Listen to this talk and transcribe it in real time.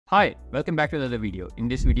Hi, welcome back to another video. In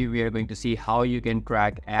this video, we are going to see how you can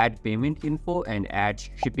track AddPaymentInfo and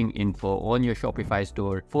AddShippingInfo on your Shopify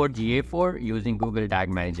store for GA4 using Google Tag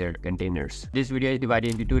Manager containers. This video is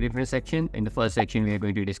divided into two different sections. In the first section, we are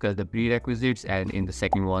going to discuss the prerequisites, and in the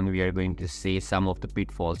second one, we are going to see some of the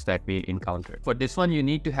pitfalls that we encounter. For this one, you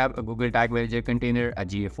need to have a Google Tag Manager container, a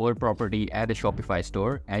GA4 property, and a Shopify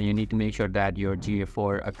store, and you need to make sure that your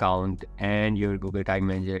GA4 account and your Google Tag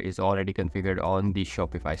Manager is already configured on the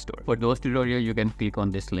Shopify store. For those tutorials, you can click on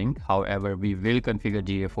this link. However, we will configure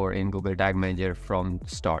GA4 in Google Tag Manager from the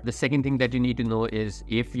start. The second thing that you need to know is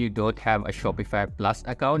if you don't have a Shopify Plus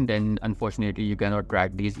account, then unfortunately you cannot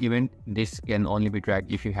track these events. This can only be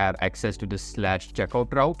tracked if you have access to the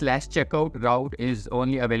 /checkout route. /checkout route is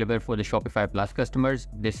only available for the Shopify Plus customers.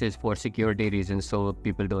 This is for security reasons, so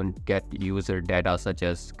people don't get user data such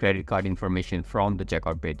as credit card information from the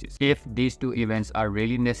checkout pages. If these two events are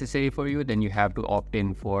really necessary for you, then you have to opt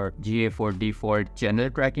in for GA4 default channel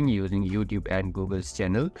tracking using YouTube and Google's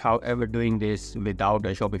channel. However, doing this without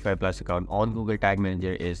a Shopify Plus account on Google Tag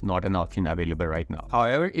Manager is not an option available right now.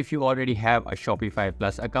 However, if you already have a Shopify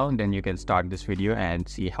Plus account, then you can start this video and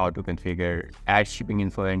see how to configure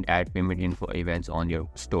AddShippingInfo and AddPaymentInfo events on your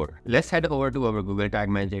store. Let's head over to our Google Tag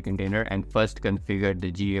Manager container and first configure the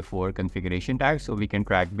GA4 configuration tag so we can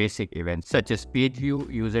track basic events such as page view,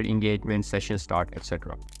 user engagement, session start,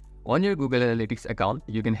 etc. On your Google Analytics account,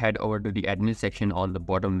 you can head over to the admin section on the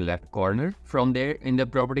bottom left corner. From there, in the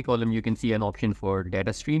property column, you can see an option for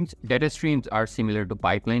data streams. Data streams are similar to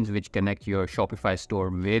pipelines which connect your Shopify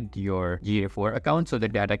store with your GA4 account so the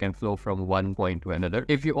data can flow from one point to another.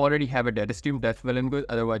 If you already have a data stream, that's well and good.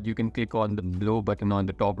 Otherwise, you can click on the blue button on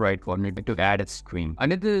the top right corner to add a stream.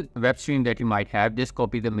 Another web stream that you might have, just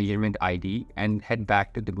copy the measurement ID and head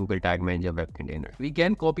back to the Google Tag Manager web container. We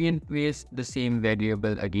can copy and paste the same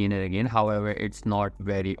variable again and again. However, it's not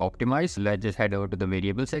very optimized. Let's just head over to the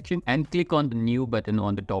variable section and click on the new button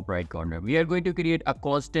on the top right corner. We are going to create a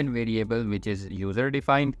constant variable which is user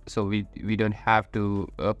defined, so we don't have to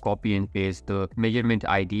copy and paste the measurement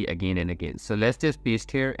ID again and again. So let's just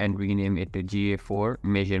paste here and rename it to GA4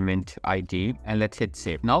 measurement ID and let's hit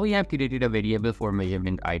save. Now we have created a variable for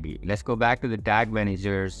measurement ID. Let's go back to the tag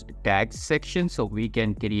manager's tags section so we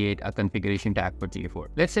can create a configuration tag for GA4.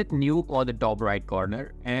 Let's hit new on the top right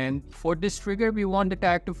corner, and for this trigger, we want the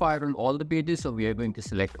tag to fire on all the pages, so we are going to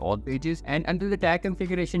select all pages. And under the tag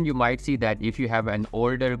configuration, you might see that if you have an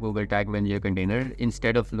older Google Tag Manager container,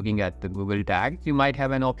 instead of looking at the Google tags, you might have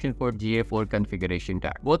an option for GA4 configuration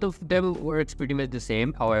tag. Both of them works pretty much the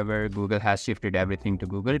same. However, Google has shifted everything to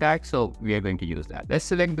Google tag, so we are going to use that. Let's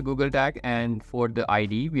select the Google tag, and for the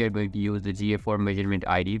ID, we are going to use the GA4 measurement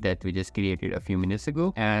ID that we just created a few minutes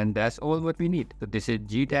ago, and that's all what we need. So this is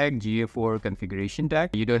G-tag GA4 configuration tag.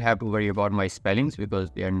 You don't have to worry about my spellings because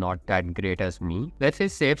they are not that great as me. Let's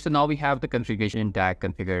hit save. So now we have the configuration tag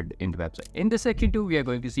configured in the website. In the section 2, we are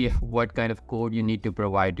going to see what kind of code you need to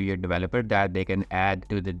provide to your developer that they can add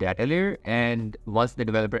to the data layer. And once the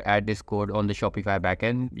developer add this code on the Shopify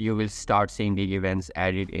backend, you will start seeing the events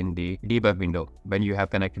added in the debug window when you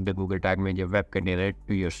have connected the Google Tag Manager web container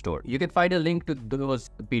to your store. You can find a link to those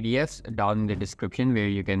PDFs down in the description where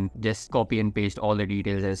you can just copy and paste all the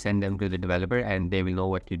details and send them to the developer and they will know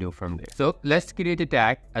what to do from there. So let's create a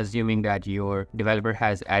tag assuming that your developer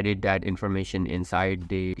has added that information inside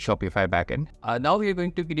the Shopify backend. Now we are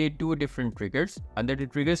going to create two different triggers. Under the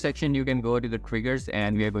trigger section, you can go to the triggers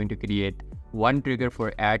and we are going to create one trigger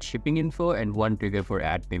for AddShippingInfo and one trigger for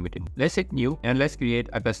AddPaymentInfo. Let's hit new and let's create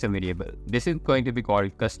a custom variable. This is going to be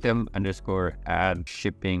called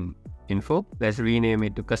custom_AddShippingInfo. Let's rename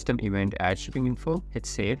it to custom event AddShippingInfo. Hit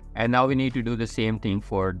save. And now we need to do the same thing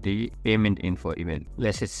for the payment info event.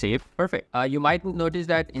 Let's hit save. Perfect. You might notice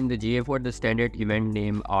that in the GA4, the standard event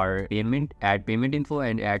name are payment, AddPaymentInfo,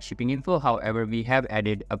 and AddShippingInfo. However, we have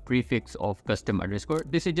added a prefix of custom underscore.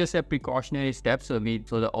 This is just a precautionary step. So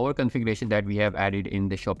the our configuration that we have added in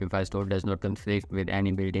the Shopify store does not conflict with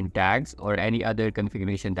any built-in tags or any other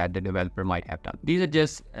configuration that the developer might have done. These are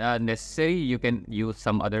just necessary. You can use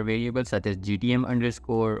some other variables such as GTM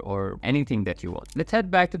underscore or anything that you want. Let's head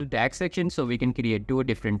back to the tag section so we can create two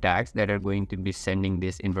different tags that are going to be sending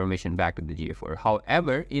this information back to the GA4.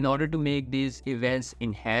 However, in order to make these events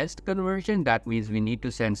enhanced conversion, that means we need to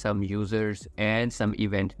send some users and some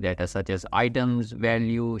event data such as items,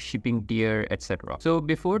 value, shipping tier, etc. So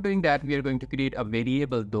before doing that, we are going to create a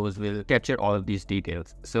variable those will capture all of these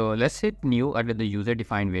details. So let's hit new under the user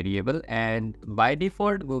defined variable, and by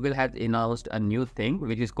default, Google has announced a new thing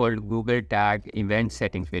which is called Google tag event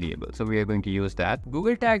settings variable. So we are going to use that.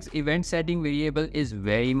 Google tags event setting variable is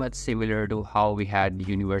very much similar to how we had the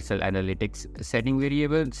universal analytics setting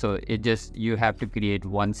variable. So it just, you have to create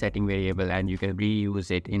one setting variable and you can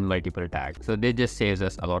reuse it in multiple tags. So this just saves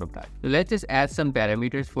us a lot of time. So let's just add some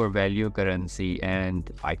parameters for value, currency, and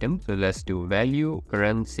item. So let's do value,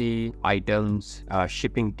 currency, items,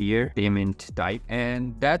 shipping tier, payment type,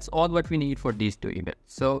 and that's all what we need for these two events.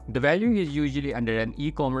 So the value is usually under an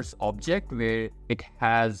e-commerce object where it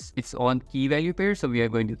has its own key value pair. So we are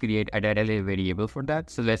going to create a data layer variable for that.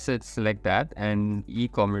 So let's select that and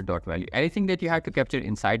e-commerce.value. Anything that you have to capture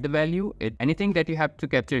inside the value, anything that you have to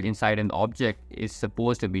capture inside an object is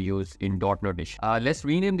supposed to be used in dot notation. Let's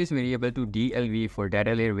rename this variable to DLV for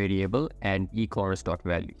data layer variable and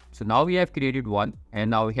e-commerce.value. So now we have created one,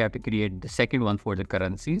 and now we have to create the second one for the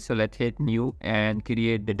currency. So let's hit new and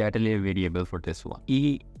create the data layer variable for this one.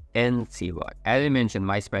 NCY. As I mentioned,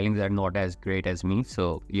 my spellings are not as great as me,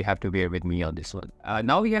 so you have to bear with me on this one.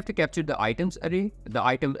 Now we have to capture the items array. The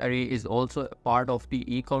items array is also part of the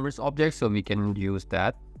e-commerce object, so we can use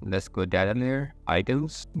that. Let's go data layer,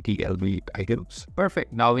 items, DLV items.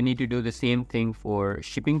 Perfect. Now we need to do the same thing for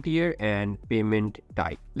shipping tier and payment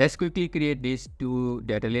type. Let's quickly create these two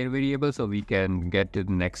data layer variables so we can get to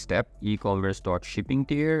the next step, e-commerce.shipping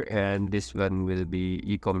tier, and this one will be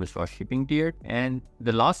e-commerce.shipping tier. And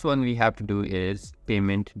the last one we have to do is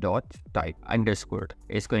payment.type underscore.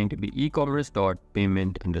 It's going to be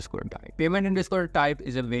e-commerce.payment underscore type. Payment underscore type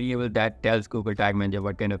is a variable that tells Google Tag Manager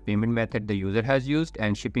what kind of payment method the user has used,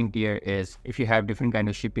 and shipping tier is if you have different kind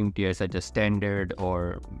of shipping tiers such as standard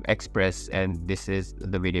or express, and this is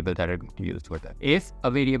the variable that are going to use for that. If a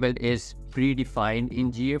variable is predefined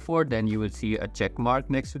in GA4, then you will see a check mark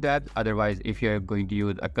next to that. Otherwise, if you're going to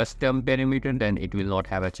use a custom parameter, then it will not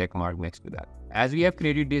have a check mark next to that. As we have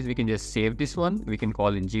created this, we can just save this one. We can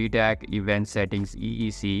call in gtag event settings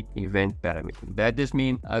EEC event parameter. That just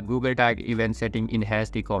means a Google tag event setting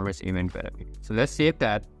enhanced e-commerce event parameter. So let's save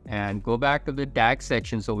that and go back to the tag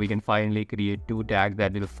section so we can finally create two tags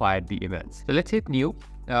that will fire the events. So let's hit new.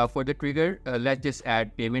 For the trigger, let's just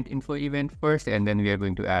add payment info event first, and then we are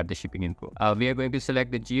going to add the shipping info. We are going to select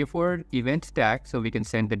the GA4 event tag so we can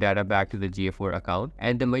send the data back to the GA4 account.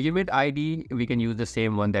 And the measurement ID, we can use the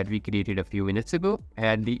same one that we created a few minutes ago.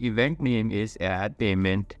 And the event name is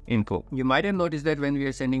AddPaymentInfo. You might have noticed that when we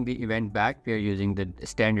are sending the event back, we are using the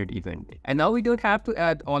standard event. And now we don't have to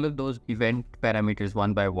add all of those event parameters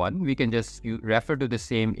one by one. We can just refer to the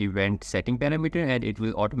same event setting parameter and it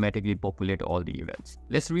will automatically populate all the events.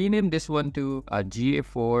 Let's rename this one to a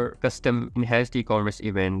GA4 custom enhanced e-commerce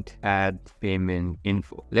event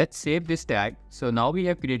AddPaymentInfo. Let's save this tag. So now we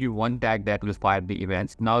have created one tag that will fire the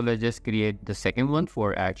events. Now let's just create the second one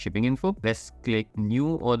for AddShippingInfo. Let's click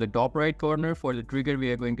new on the top right corner. For the trigger,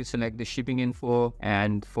 we are going to select the shipping info,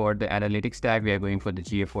 and for the analytics tag, we are going for the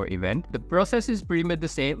GA4 event. The process is pretty much the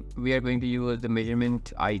same. We are going to use the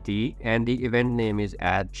measurement ID and the event name is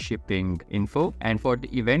AddShippingInfo. And for the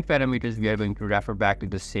event parameters, we are going to refer back to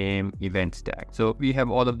the same event tag. So we have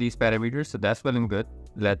all of these parameters, so that's well and good.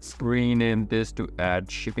 Let's rename this to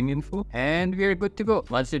AddShippingInfo and we are good to go.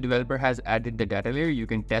 Once the developer has added the data layer, you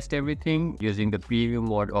can test everything using the preview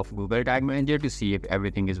mode of Google Tag Manager to see if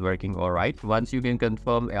everything is working all right. Once you can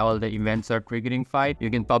confirm all the events are triggering fine, you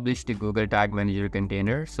can publish the Google Tag Manager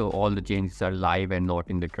container so all the changes are live and not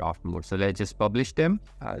in the draft mode. So let's just publish them.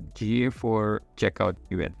 GA4 checkout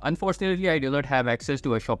event. Unfortunately, I do not have access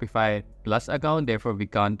to a Shopify Plus account, therefore we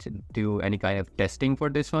can't do any kind of testing for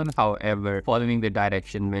this one. However, following the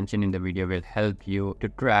direction mentioned in the video will help you to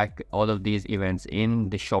track all of these events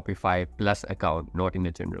in the Shopify Plus account, not in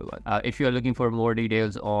the general one. If you're looking for more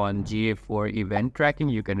details on GA4 event tracking,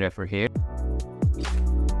 you can refer here.